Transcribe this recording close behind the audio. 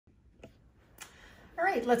All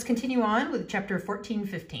right, let's continue on with chapter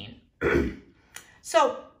 14-15.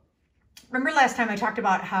 So remember last time I talked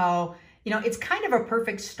about how, it's kind of a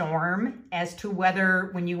perfect storm as to whether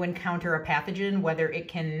when you encounter a pathogen, whether it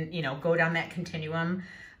can, go down that continuum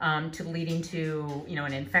to leading to,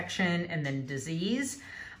 an infection and then disease.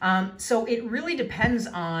 So it really depends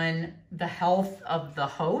on the health of the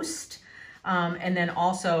host and then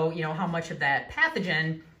also, how much of that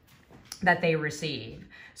pathogen that they receive.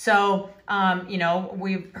 So,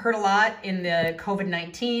 we've heard a lot in the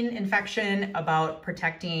COVID-19 infection about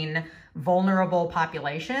protecting vulnerable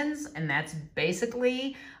populations, and that's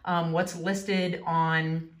basically what's listed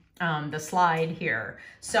on the slide here.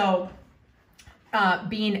 So,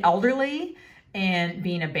 being elderly and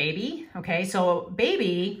being a baby, okay? So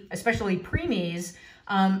baby, especially preemies,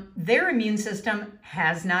 their immune system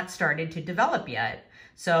has not started to develop yet.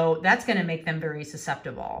 So that's going to make them very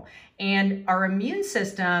susceptible. And our immune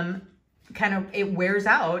system it wears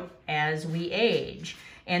out as we age.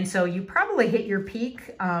 And so you probably hit your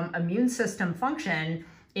peak immune system function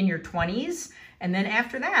in your 20s. And then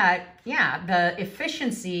after that, the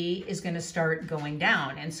efficiency is going to start going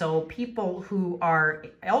down. And so people who are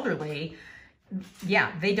elderly,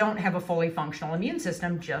 they don't have a fully functional immune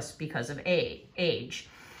system just because of age.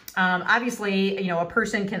 Obviously, a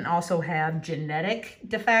person can also have genetic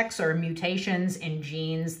defects or mutations in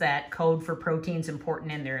genes that code for proteins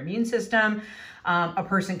important in their immune system. A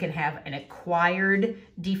person can have an acquired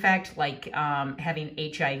defect like having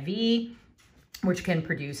HIV, which can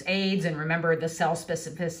produce AIDS. And remember, the cell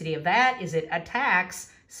specificity of that is it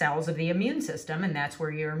attacks cells of the immune system, and that's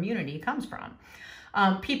where your immunity comes from.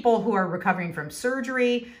 People who are recovering from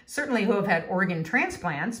surgery, certainly who have had organ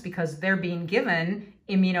transplants because they're being given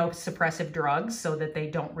immunosuppressive drugs so that they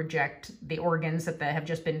don't reject the organs that have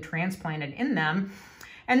just been transplanted in them.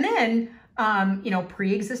 And then,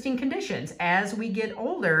 pre-existing conditions. As we get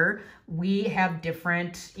older, we have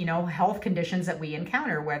different, health conditions that we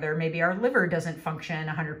encounter, whether maybe our liver doesn't function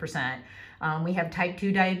 100%. We have type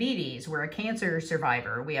 2 diabetes, we're a cancer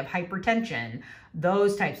survivor, we have hypertension,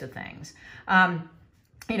 those types of things.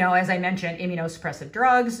 As I mentioned, immunosuppressive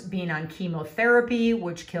drugs, being on chemotherapy,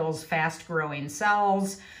 which kills fast-growing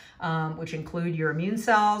cells, which include your immune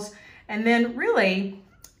cells. And then really,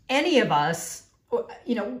 any of us,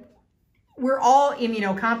 we're all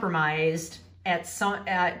immunocompromised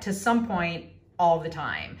to some point all the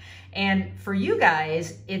time. And for you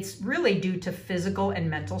guys, it's really due to physical and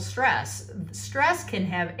mental stress. Stress can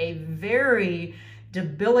have a very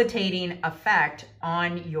debilitating effect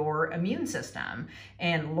on your immune system.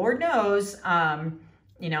 And Lord knows,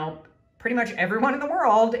 pretty much everyone in the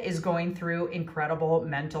world is going through incredible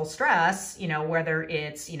mental stress, whether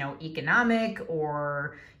it's, economic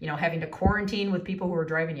or, having to quarantine with people who are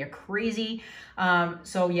driving you crazy.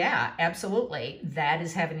 So yeah, absolutely. That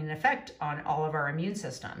is having an effect on all of our immune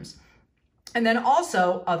systems. And then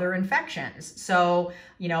also other infections. So,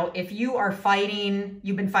 if you've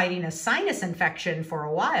been fighting a sinus infection for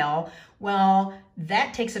a while, well,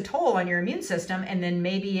 that takes a toll on your immune system. And then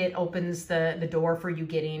maybe it opens the door for you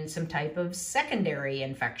getting some type of secondary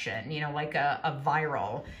infection, like a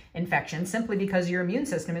viral infection, simply because your immune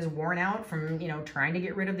system is worn out from, trying to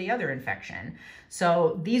get rid of the other infection.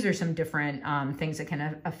 So these are some different things that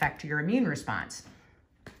can affect your immune response.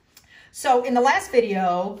 So in the last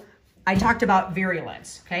video, I talked about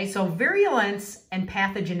virulence, okay? So virulence and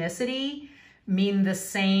pathogenicity mean the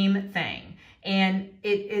same thing. And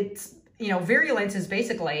it's virulence is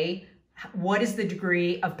basically what is the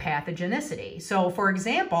degree of pathogenicity. So for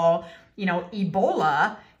example,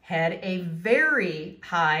 Ebola had a very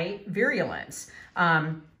high virulence.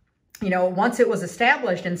 Once it was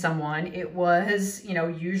established in someone, it was,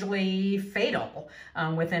 usually fatal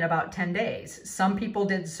within about 10 days. Some people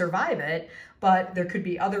did survive it, but there could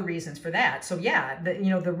be other reasons for that. So yeah,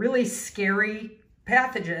 the really scary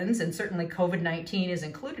pathogens, and certainly COVID-19 is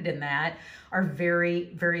included in that, are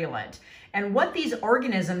very virulent. And what these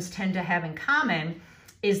organisms tend to have in common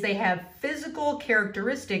is they have physical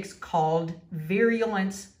characteristics called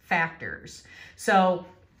virulence factors. So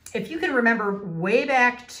if you can remember way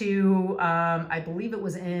back to, I believe it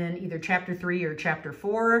was in either chapter 3 or chapter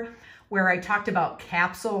 4, where I talked about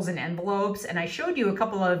capsules and envelopes, and I showed you a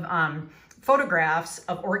couple of photographs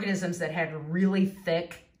of organisms that had really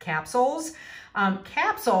thick capsules.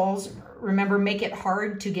 Capsules, remember, make it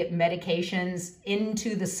hard to get medications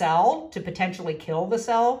into the cell to potentially kill the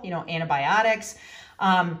cell, antibiotics.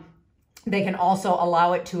 They can also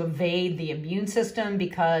allow it to evade the immune system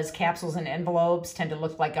because capsules and envelopes tend to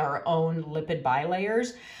look like our own lipid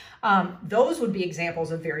bilayers. Those would be examples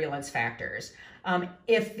of virulence factors.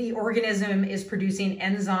 if the organism is producing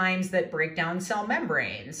enzymes that break down cell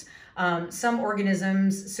membranes. Some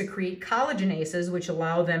organisms secrete collagenases, which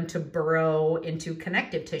allow them to burrow into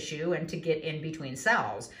connective tissue and to get in between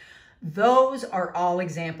cells. Those are all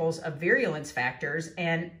examples of virulence factors,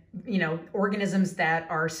 and organisms that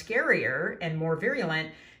are scarier and more virulent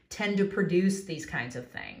tend to produce these kinds of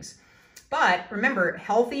things. But remember,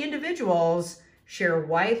 healthy individuals share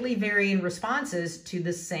widely varying responses to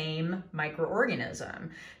the same microorganism.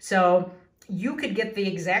 So you could get the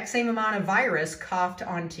exact same amount of virus coughed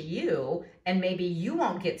onto you, and maybe you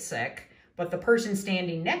won't get sick, but the person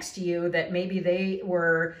standing next to you, that maybe they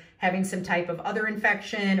were having some type of other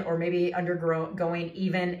infection or maybe undergoing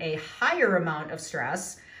even a higher amount of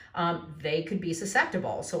stress, they could be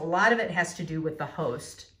susceptible. So a lot of it has to do with the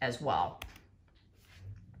host as well.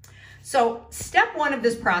 So step one of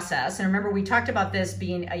this process, and remember we talked about this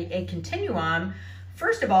being a continuum.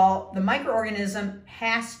 First of all, the microorganism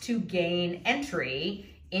has to gain entry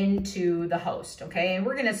into the host, okay? And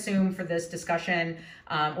we're gonna assume for this discussion,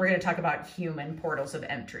 we're gonna talk about human portals of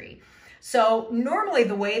entry. So normally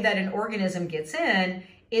the way that an organism gets in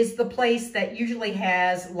is the place that usually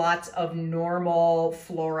has lots of normal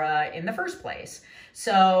flora in the first place.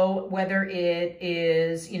 So whether it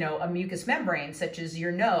is, a mucous membrane such as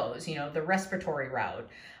your nose, the respiratory route,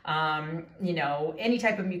 any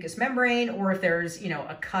type of mucous membrane, or if there's,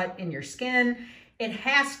 a cut in your skin, it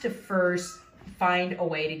has to first find a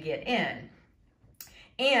way to get in.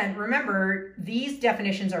 And remember, these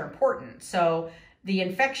definitions are important. So the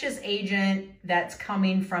infectious agent that's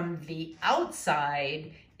coming from the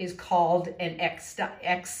outside is called an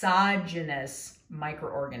exogenous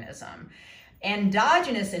microorganism.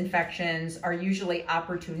 Endogenous infections are usually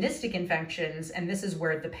opportunistic infections, and this is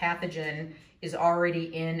where the pathogen is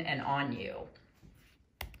already in and on you.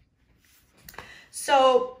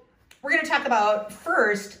 So we're going to talk about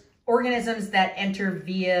first organisms that enter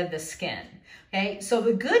via the skin. Okay, so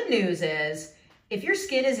the good news is if your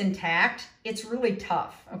skin is intact, it's really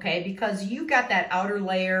tough, okay, because you've got that outer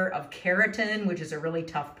layer of keratin, which is a really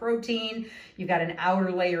tough protein. You've got an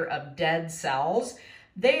outer layer of dead cells.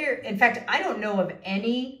 In fact, I don't know of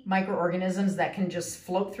any microorganisms that can just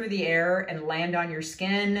float through the air and land on your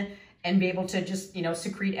skin and be able to just,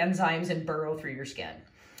 secrete enzymes and burrow through your skin.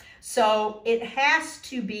 So it has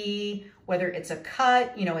to be, whether it's a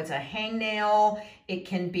cut, it's a hangnail, it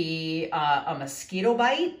can be a mosquito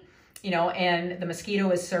bite, and the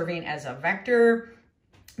mosquito is serving as a vector.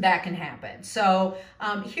 That can happen. So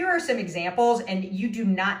here are some examples, and you do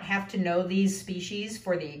not have to know these species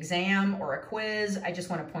for the exam or a quiz. I just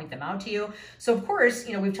want to point them out to you. So of course,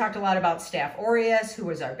 we've talked a lot about Staph aureus, who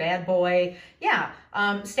was our bad boy. Yeah,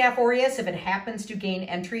 Staph aureus, if it happens to gain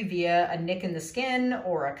entry via a nick in the skin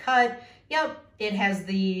or a cut, yep, it has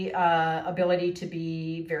the ability to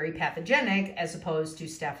be very pathogenic as opposed to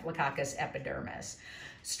Staphylococcus epidermis.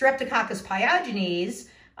 Streptococcus pyogenes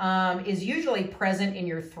is usually present in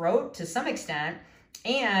your throat to some extent,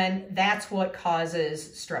 and that's what causes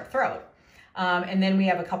strep throat. And then we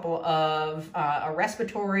have a couple of a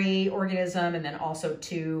respiratory organism, and then also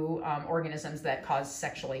two organisms that cause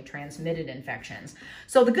sexually transmitted infections.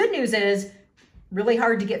 So the good news is really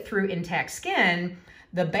hard to get through intact skin.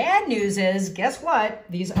 The bad news is, guess what?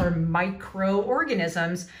 These are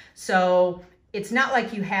microorganisms. So it's not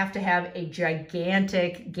like you have to have a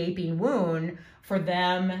gigantic gaping wound for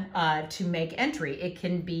them to make entry. It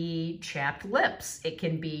can be chapped lips. It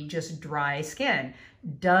can be just dry skin.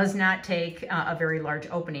 Does not take a very large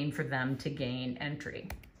opening for them to gain entry.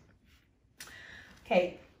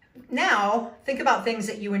 Okay, now think about things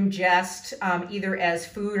that you ingest either as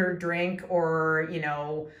food or drink, or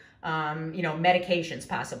medications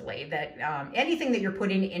possibly, that anything that you're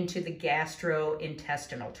putting into the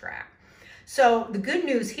gastrointestinal tract. So the good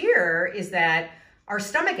news here is that our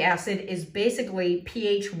stomach acid is basically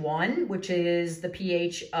pH 1, which is the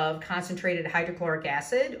pH of concentrated hydrochloric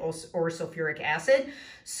acid or sulfuric acid.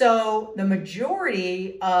 So the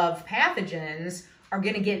majority of pathogens are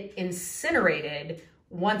going to get incinerated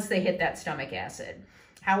once they hit that stomach acid.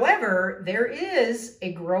 However, there is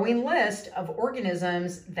a growing list of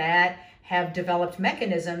organisms that have developed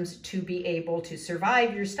mechanisms to be able to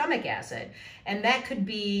survive your stomach acid. And that could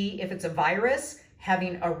be, if it's a virus,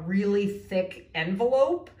 having a really thick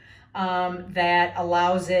envelope that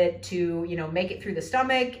allows it to, make it through the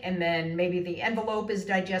stomach, and then maybe the envelope is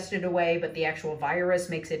digested away, but the actual virus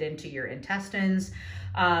makes it into your intestines.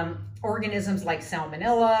 Organisms like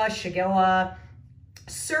Salmonella, Shigella,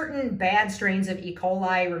 certain bad strains of E.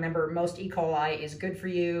 coli. Remember, most E. coli is good for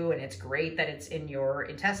you, and it's great that it's in your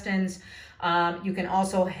intestines. You can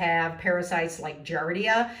also have parasites like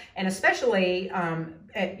Giardia, and especially,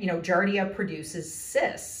 Giardia produces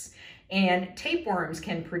cysts, and tapeworms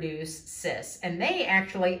can produce cysts, and they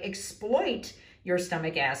actually exploit your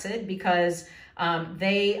stomach acid because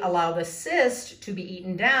they allow the cyst to be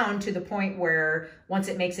eaten down to the point where once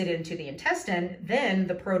it makes it into the intestine, then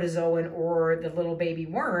the protozoan or the little baby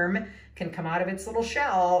worm can come out of its little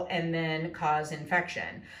shell and then cause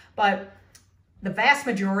infection. But the vast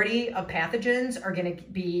majority of pathogens are going to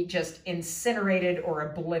be just incinerated or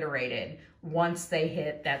obliterated once they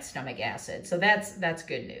hit that stomach acid. So that's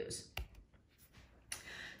good news.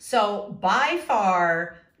 So by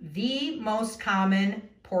far, the most common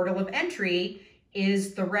portal of entry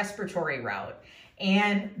is the respiratory route.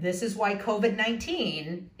 And this is why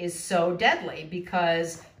COVID-19 is so deadly,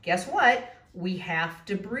 because guess what? We have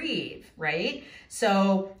to breathe, right?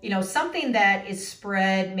 So, something that is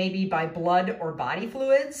spread maybe by blood or body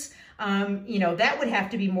fluids, that would have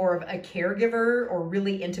to be more of a caregiver or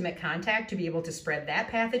really intimate contact to be able to spread that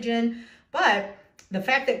pathogen. But the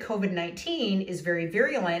fact that COVID-19 is very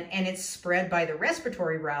virulent and it's spread by the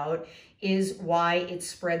respiratory route is why it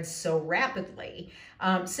spreads so rapidly,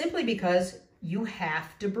 simply because you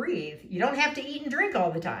have to breathe. You don't have to eat and drink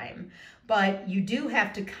all the time, but you do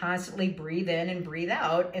have to constantly breathe in and breathe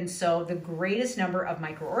out. And so the greatest number of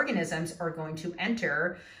microorganisms are going to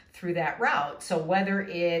enter through that route. So whether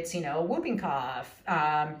it's, whooping cough,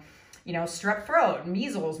 strep throat,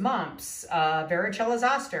 measles, mumps, varicella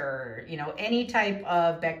zoster, any type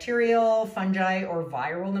of bacterial, fungi, or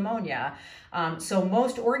viral pneumonia. So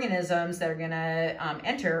most organisms that are going to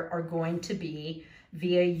enter are going to be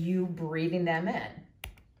via you breathing them in.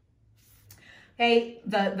 Okay,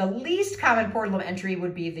 the least common portal of entry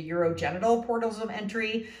would be the urogenital portals of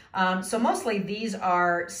entry. So mostly these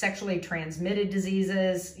are sexually transmitted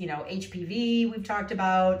diseases, HPV we've talked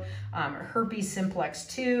about, herpes simplex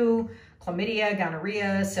 2, chlamydia,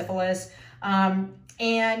 gonorrhea, syphilis.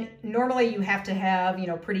 And normally you have to have,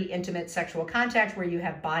 pretty intimate sexual contact where you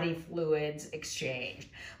have body fluids exchanged.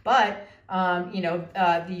 But,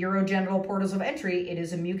 the urogenital portals of entry, it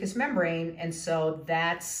is a mucous membrane. And so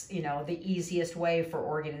that's, the easiest way for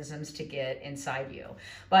organisms to get inside you.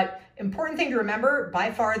 But important thing to remember,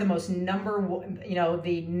 by far the most number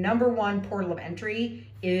one portal of entry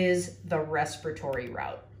is the respiratory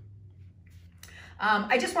route.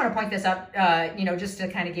 I just want to point this up, just to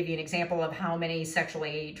kind of give you an example of how many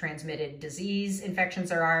sexually transmitted disease infections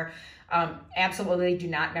there are. Absolutely do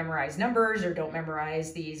not memorize numbers or don't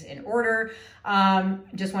memorize these in order.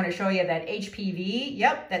 Just want to show you that HPV,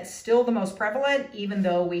 yep, that's still the most prevalent, even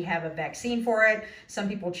though we have a vaccine for it. Some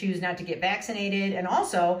people choose not to get vaccinated. And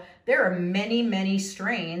also, there are many, many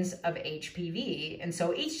strains of HPV. And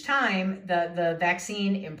so each time the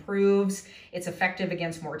vaccine improves, it's effective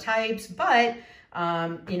against more types, but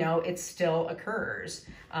it still occurs,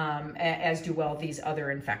 as do well these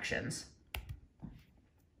other infections.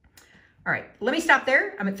 All right, let me stop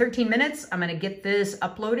there. I'm at 13 minutes. I'm going to get this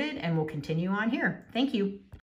uploaded and we'll continue on here. Thank you.